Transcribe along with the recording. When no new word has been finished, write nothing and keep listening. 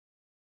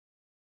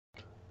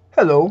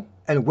Hello,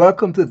 and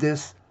welcome to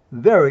this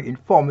very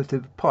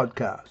informative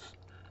podcast.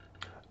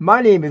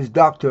 My name is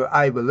Dr.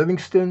 Ivor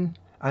Livingston,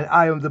 and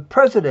I am the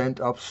president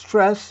of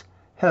Stress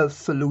Health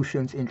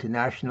Solutions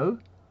International,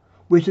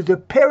 which is the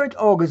parent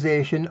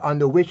organization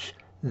under which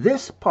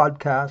this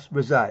podcast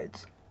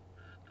resides.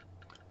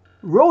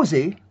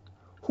 Rosie,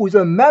 who is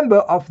a member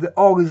of the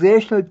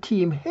organizational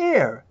team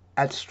here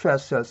at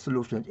Stress Health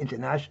Solutions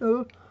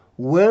International,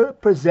 will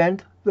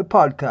present the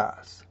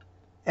podcast.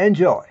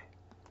 Enjoy.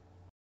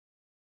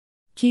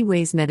 Key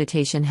ways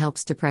meditation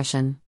helps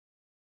depression.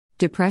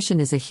 Depression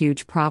is a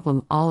huge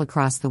problem all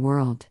across the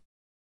world.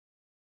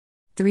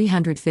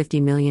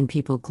 350 million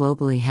people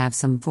globally have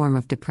some form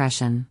of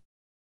depression.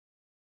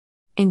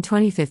 In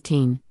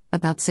 2015,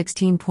 about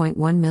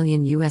 16.1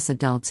 million U.S.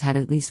 adults had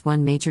at least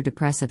one major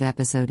depressive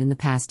episode in the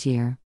past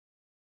year.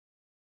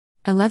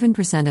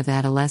 11% of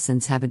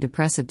adolescents have a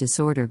depressive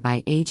disorder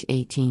by age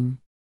 18.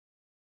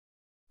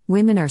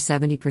 Women are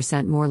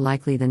 70% more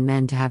likely than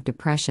men to have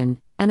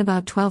depression, and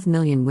about 12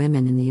 million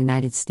women in the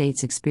United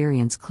States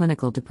experience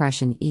clinical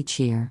depression each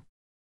year.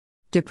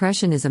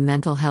 Depression is a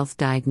mental health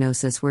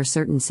diagnosis where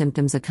certain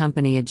symptoms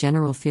accompany a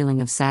general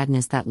feeling of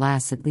sadness that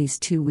lasts at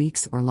least 2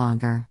 weeks or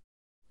longer.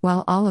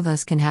 While all of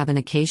us can have an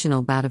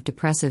occasional bout of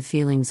depressive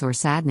feelings or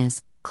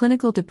sadness,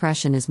 clinical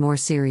depression is more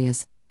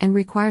serious and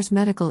requires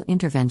medical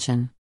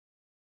intervention.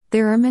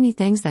 There are many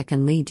things that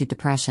can lead to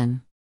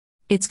depression.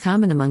 It's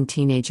common among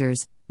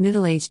teenagers,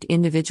 middle-aged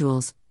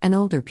individuals, and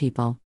older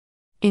people.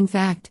 In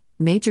fact,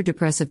 major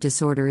depressive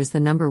disorder is the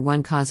number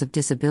one cause of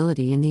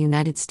disability in the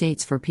United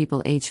States for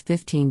people aged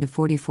 15 to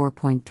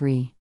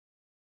 44.3.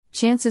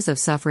 Chances of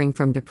suffering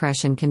from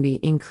depression can be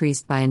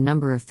increased by a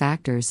number of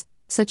factors,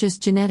 such as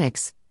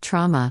genetics,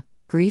 trauma,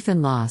 grief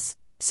and loss,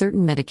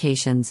 certain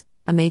medications,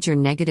 a major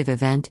negative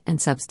event,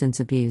 and substance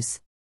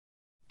abuse.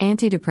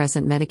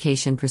 Antidepressant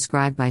medication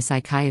prescribed by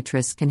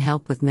psychiatrists can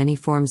help with many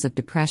forms of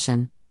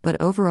depression, but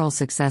overall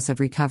success of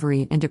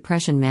recovery and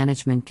depression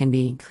management can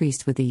be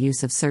increased with the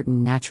use of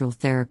certain natural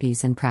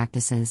therapies and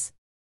practices.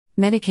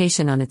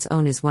 Medication on its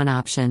own is one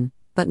option,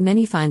 but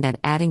many find that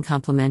adding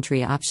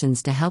complementary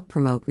options to help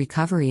promote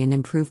recovery and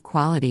improve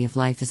quality of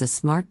life is a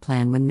smart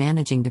plan when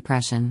managing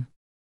depression.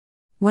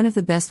 One of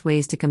the best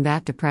ways to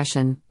combat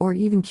depression, or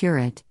even cure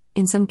it,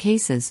 in some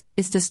cases,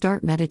 is to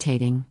start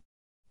meditating.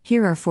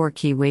 Here are 4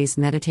 key ways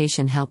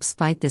meditation helps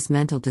fight this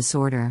mental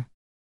disorder.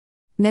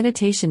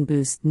 Meditation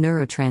boosts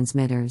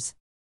neurotransmitters.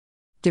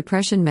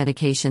 Depression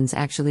medications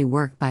actually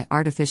work by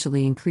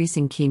artificially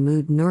increasing key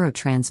mood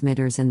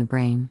neurotransmitters in the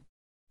brain.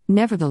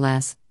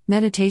 Nevertheless,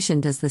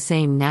 meditation does the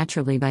same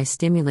naturally by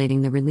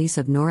stimulating the release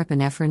of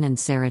norepinephrine and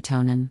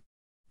serotonin.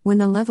 When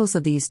the levels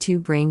of these two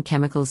brain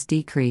chemicals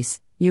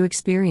decrease, you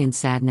experience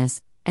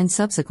sadness, and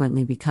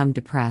subsequently become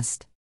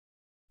depressed.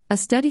 A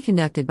study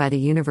conducted by the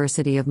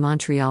University of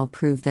Montreal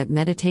proved that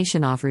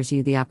meditation offers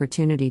you the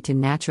opportunity to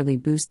naturally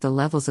boost the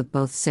levels of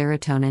both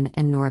serotonin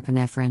and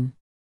norepinephrine.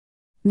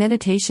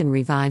 Meditation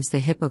revives the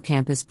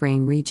hippocampus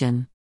brain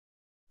region.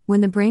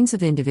 When the brains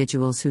of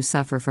individuals who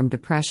suffer from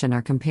depression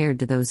are compared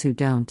to those who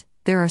don't,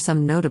 there are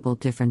some notable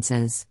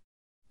differences.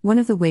 One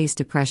of the ways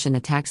depression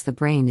attacks the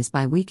brain is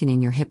by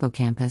weakening your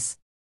hippocampus.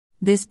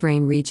 This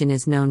brain region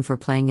is known for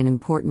playing an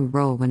important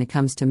role when it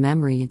comes to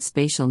memory and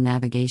spatial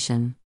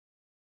navigation.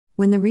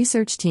 When the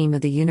research team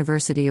of the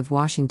University of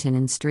Washington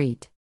in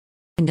St.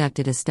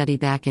 conducted a study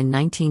back in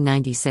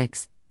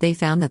 1996, they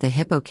found that the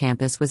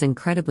hippocampus was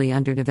incredibly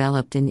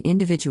underdeveloped in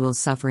individuals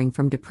suffering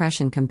from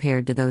depression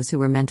compared to those who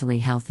were mentally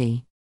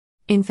healthy.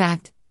 In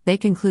fact, they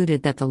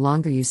concluded that the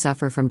longer you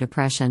suffer from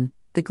depression,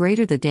 the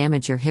greater the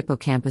damage your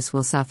hippocampus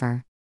will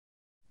suffer.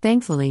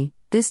 Thankfully,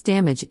 this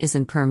damage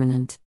isn't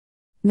permanent.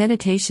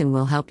 Meditation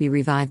will help you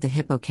revive the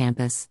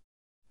hippocampus.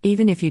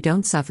 Even if you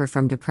don't suffer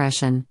from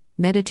depression,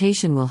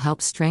 meditation will help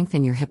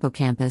strengthen your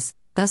hippocampus,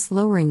 thus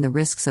lowering the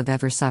risks of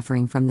ever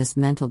suffering from this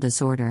mental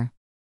disorder.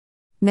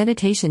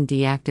 Meditation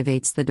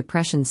deactivates the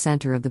depression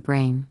center of the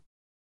brain.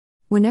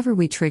 Whenever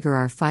we trigger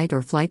our fight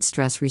or flight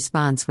stress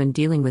response when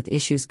dealing with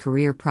issues,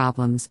 career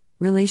problems,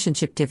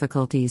 relationship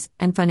difficulties,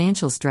 and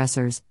financial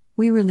stressors,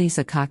 we release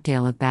a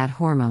cocktail of bad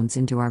hormones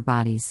into our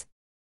bodies.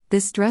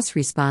 This stress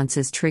response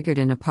is triggered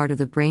in a part of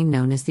the brain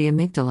known as the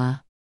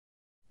amygdala.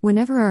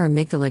 Whenever our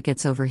amygdala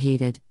gets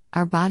overheated,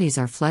 our bodies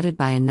are flooded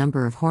by a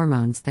number of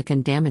hormones that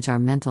can damage our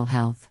mental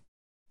health.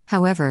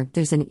 However,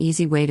 there's an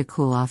easy way to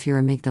cool off your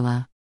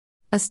amygdala.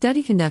 A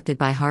study conducted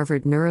by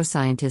Harvard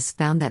neuroscientists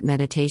found that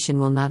meditation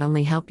will not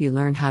only help you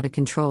learn how to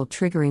control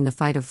triggering the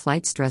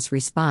fight-or-flight stress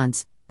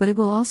response, but it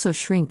will also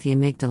shrink the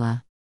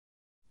amygdala.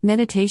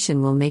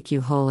 Meditation will make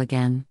you whole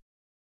again.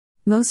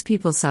 Most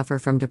people suffer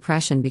from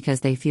depression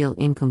because they feel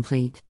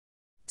incomplete.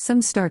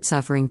 Some start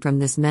suffering from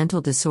this mental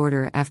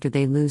disorder after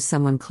they lose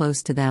someone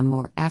close to them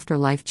or after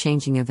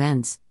life-changing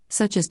events,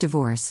 such as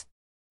divorce.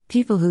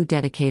 People who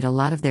dedicate a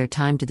lot of their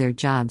time to their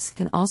jobs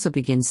can also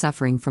begin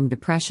suffering from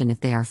depression if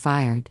they are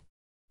fired.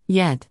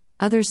 Yet,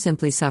 others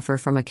simply suffer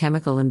from a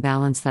chemical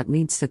imbalance that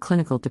leads to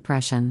clinical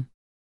depression.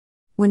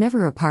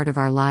 Whenever a part of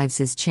our lives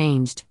is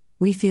changed,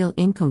 we feel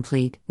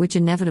incomplete, which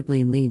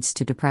inevitably leads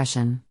to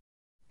depression.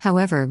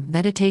 However,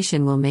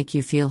 meditation will make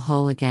you feel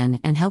whole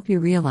again and help you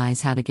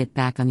realize how to get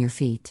back on your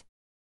feet.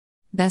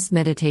 Best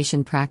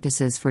meditation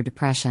practices for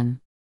depression.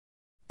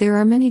 There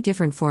are many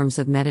different forms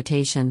of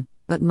meditation,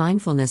 but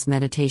mindfulness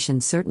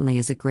meditation certainly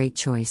is a great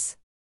choice.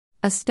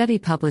 A study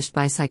published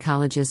by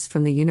psychologists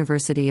from the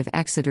University of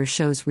Exeter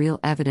shows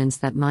real evidence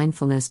that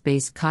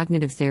mindfulness-based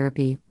cognitive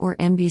therapy, or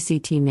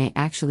MBCT, may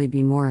actually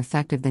be more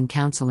effective than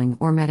counseling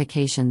or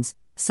medications,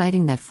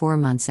 citing that 4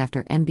 months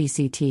after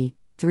MBCT,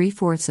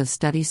 3/4 of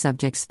study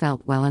subjects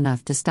felt well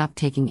enough to stop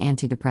taking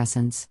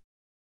antidepressants.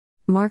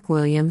 Mark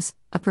Williams,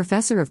 a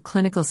professor of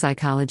clinical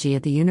psychology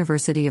at the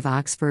University of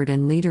Oxford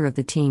and leader of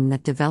the team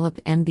that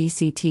developed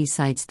MBCT,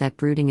 cites that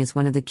brooding is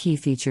one of the key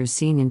features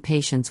seen in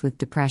patients with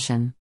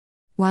depression.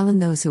 While in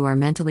those who are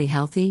mentally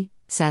healthy,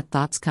 sad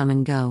thoughts come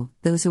and go,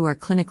 those who are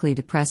clinically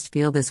depressed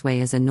feel this way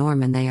as a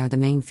norm, and they are the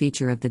main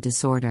feature of the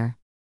disorder.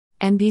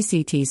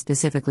 MBCT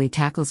specifically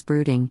tackles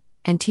brooding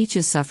and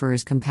teaches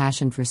sufferers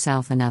compassion for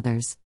self and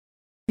others.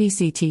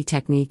 MBCT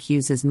technique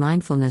uses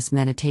mindfulness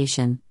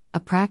meditation, a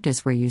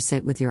practice where you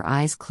sit with your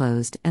eyes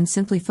closed and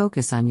simply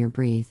focus on your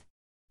breath.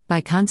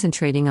 By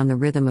concentrating on the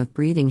rhythm of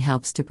breathing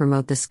helps to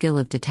promote the skill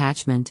of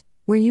detachment,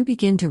 where you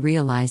begin to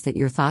realize that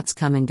your thoughts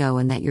come and go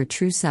and that your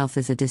true self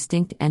is a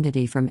distinct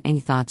entity from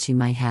any thoughts you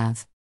might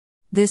have.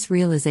 This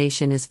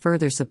realization is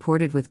further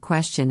supported with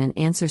question and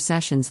answer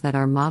sessions that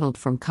are modeled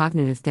from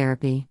cognitive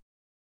therapy.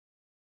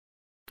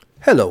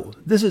 Hello,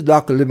 this is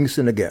Dr.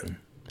 Livingston again.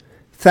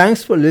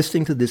 Thanks for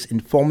listening to this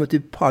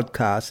informative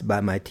podcast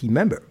by my team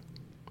member.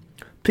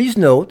 Please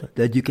note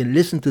that you can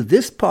listen to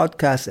this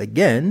podcast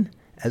again,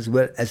 as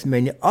well as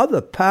many other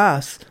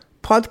past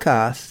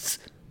podcasts,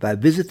 by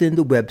visiting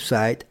the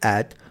website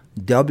at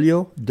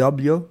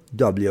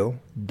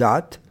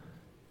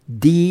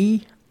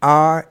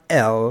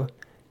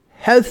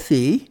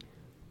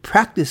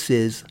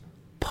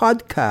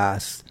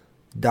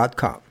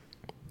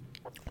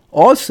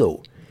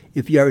Also,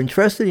 if you are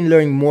interested in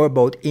learning more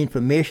about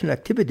information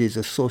activities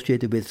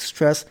associated with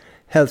Stress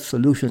Health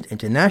Solutions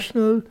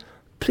International,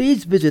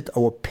 please visit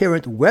our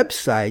parent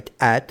website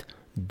at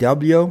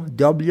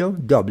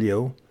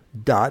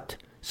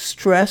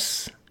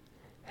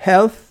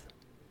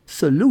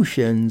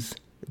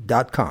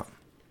www.stresshealthsolutions.com.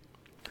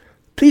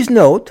 Please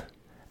note,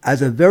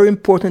 as a very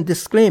important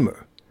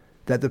disclaimer,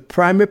 that the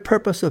primary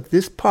purpose of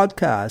this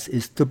podcast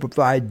is to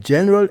provide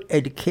general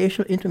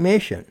educational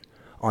information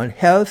on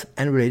health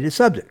and related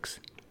subjects.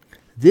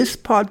 This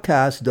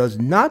podcast does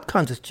not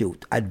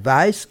constitute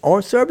advice or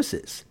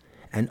services,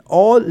 and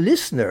all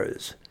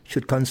listeners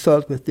should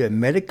consult with their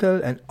medical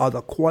and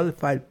other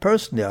qualified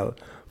personnel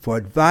for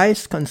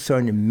advice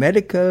concerning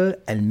medical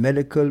and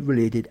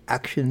medical-related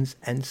actions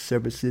and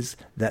services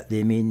that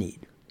they may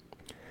need.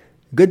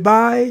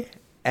 Goodbye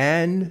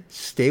and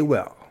stay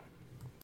well.